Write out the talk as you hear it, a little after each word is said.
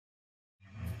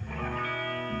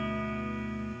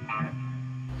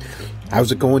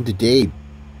How's it going today?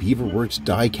 Beaverworx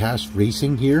Diecast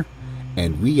Racing here,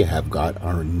 and we have got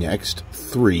our next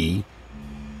 3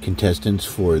 contestants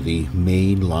for the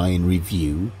Mainline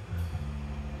review.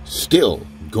 Still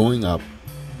going up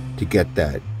to get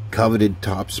that coveted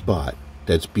top spot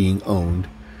that's being owned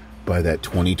by that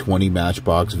 2020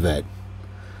 Matchbox vet.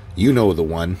 You know the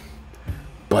one.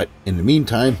 But in the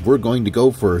meantime, we're going to go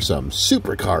for some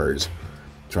supercars.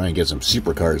 Try and get some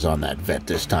supercars on that vet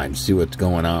this time, see what's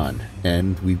going on.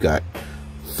 And we've got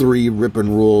 3 rip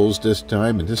and rolls this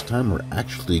time, and this time we're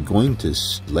actually going to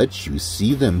let you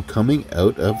see them coming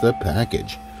out of the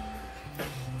package.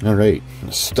 Alright,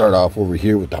 let's start off over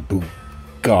here with the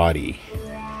Bugatti.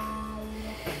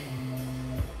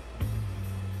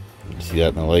 See that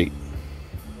in the light?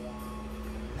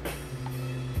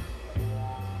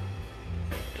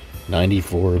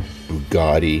 '94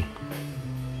 Bugatti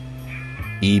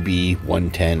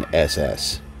EB110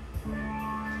 SS.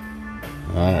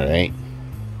 Alright.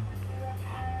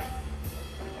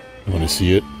 You want to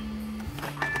see it?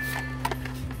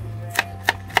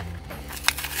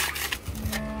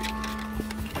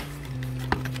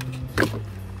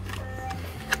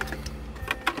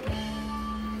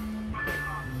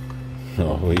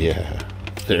 Oh yeah,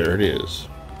 there it is.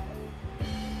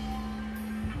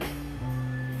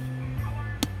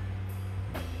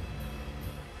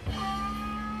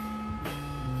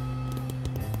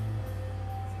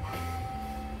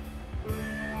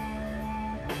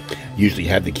 Usually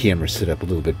have the camera set up a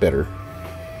little bit better,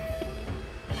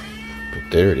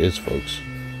 but there it is, folks.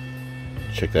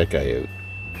 Check that guy out.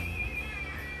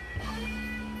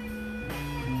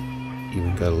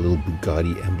 Even got a little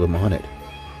Bugatti emblem on it.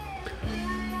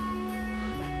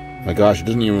 My gosh, it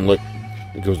doesn't even look,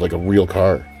 it goes like a real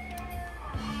car.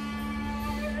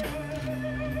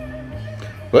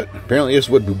 But apparently this is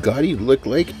what Bugatti looked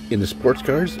like in the sports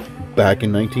cars back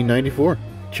in 1994.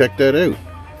 Check that out.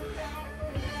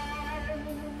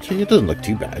 See, it doesn't look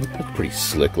too bad. It's pretty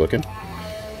slick looking.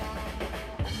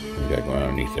 What we got going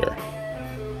underneath there?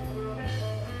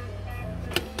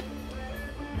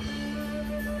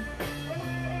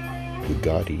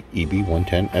 Bugatti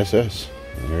EB110 SS.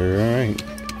 Alright.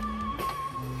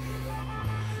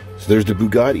 So there's the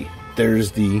Bugatti.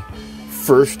 There's the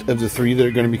first of the 3 that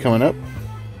are going to be coming up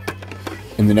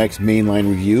in the next Mainline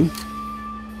review.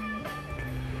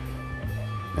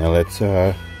 Now let's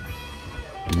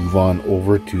move on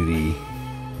over to the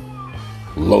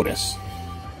Lotus.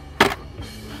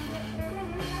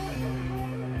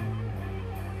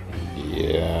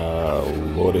 Yeah,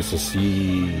 Lotus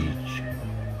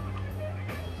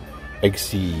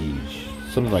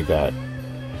Exige, something like that.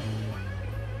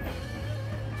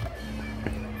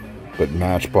 But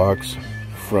Matchbox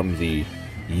from the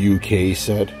UK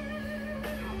set,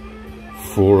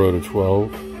 4 out of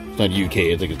 12. It's not UK,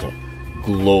 I think it's a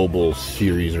global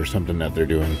series or something that they're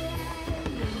doing.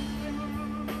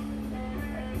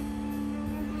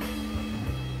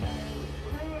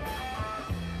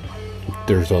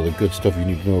 There's all the good stuff you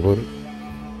need to know about it.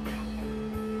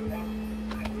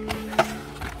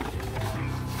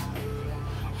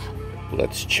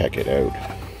 Let's check it out.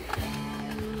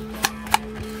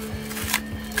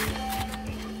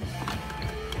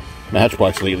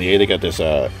 Matchbox lately, they got this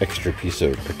extra piece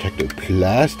of protective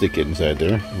plastic inside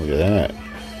there. Look at that.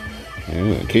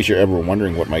 In case you're ever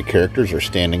wondering what my characters are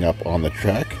standing up on the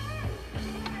track,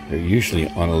 they're usually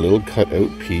on a little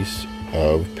cut-out piece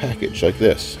of package like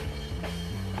this.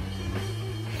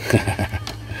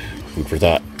 Food for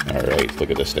thought. Alright, look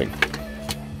at this thing.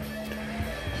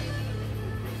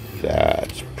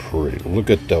 That's pretty. Look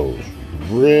at those.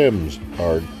 Rims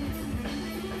are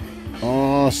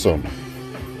awesome.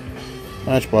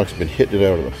 Matchbox has been hitting it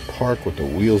out of the park with the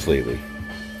wheels lately.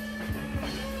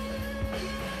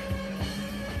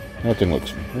 That thing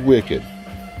looks wicked.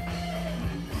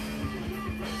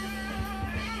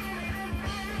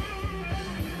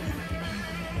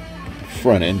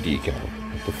 Front end decal.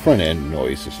 The front end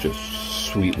noise is just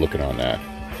sweet looking on that.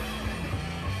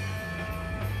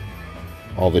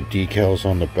 All the decals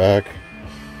on the back.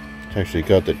 It's actually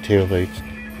got the taillights.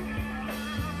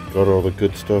 Got all the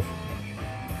good stuff.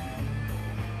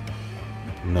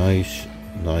 Nice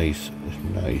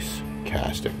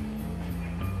casting.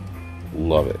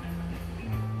 Love it.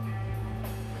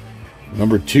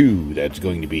 Number 2 that's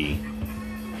going to be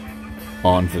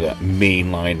on for that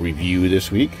Mainline review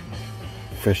this week.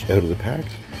 Fresh out of the pack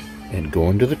and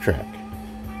going to the track.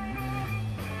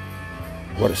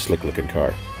 What a slick looking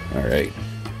car. Alright.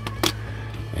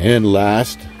 And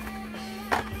last,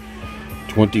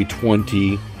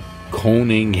 2020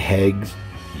 Koenigsegg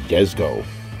Jesko.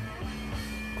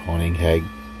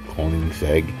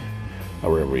 Koenigsegg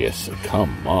Aurelius,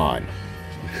 come on.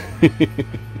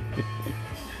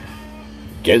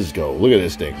 Jesko, look at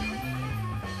this thing.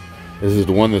 This is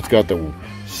the one that's got the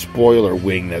spoiler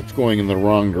wing that's going in the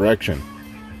wrong direction.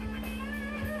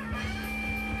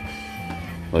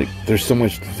 Like, there's so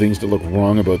much things that look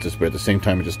wrong about this, but at the same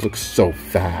time, it just looks so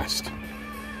fast.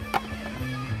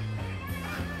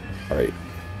 Alright.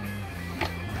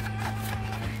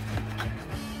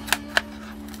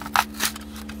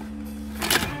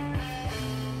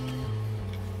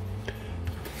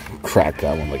 Crack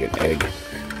that one like an egg.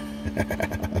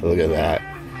 Look at that.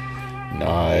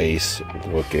 Nice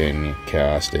looking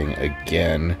casting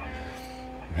again.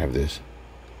 I have this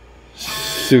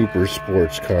super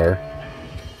sports car.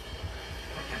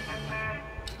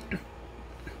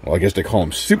 Well, I guess they call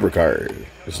them supercars.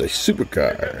 It's a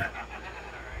supercar.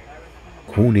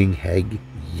 Koenigsegg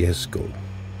Jesko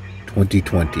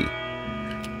 2020.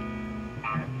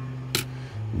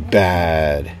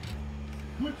 Bad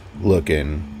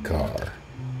looking car.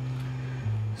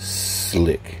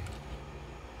 Slick.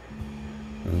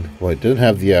 Well, it doesn't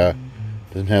have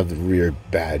the rear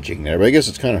badging there, but I guess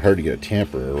it's kind of hard to get a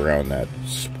tamper around that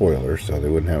spoiler, so they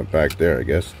wouldn't have it back there, I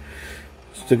guess.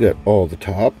 Still got all the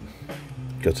top.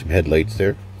 Got some headlights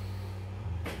there.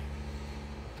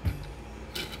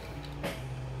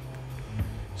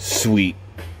 Sweet.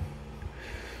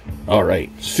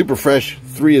 Alright, super fresh.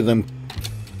 3 of them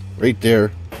right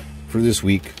there for this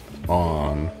week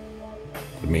on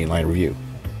the Mainline review.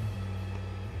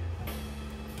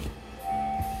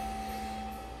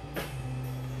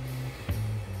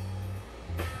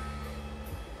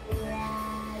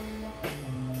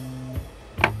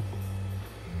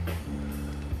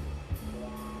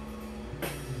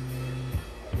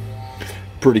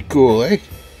 Pretty cool, eh?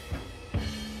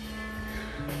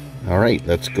 Alright,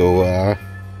 let's go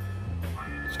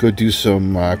do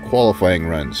some qualifying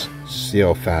runs. See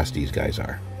how fast these guys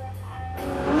are.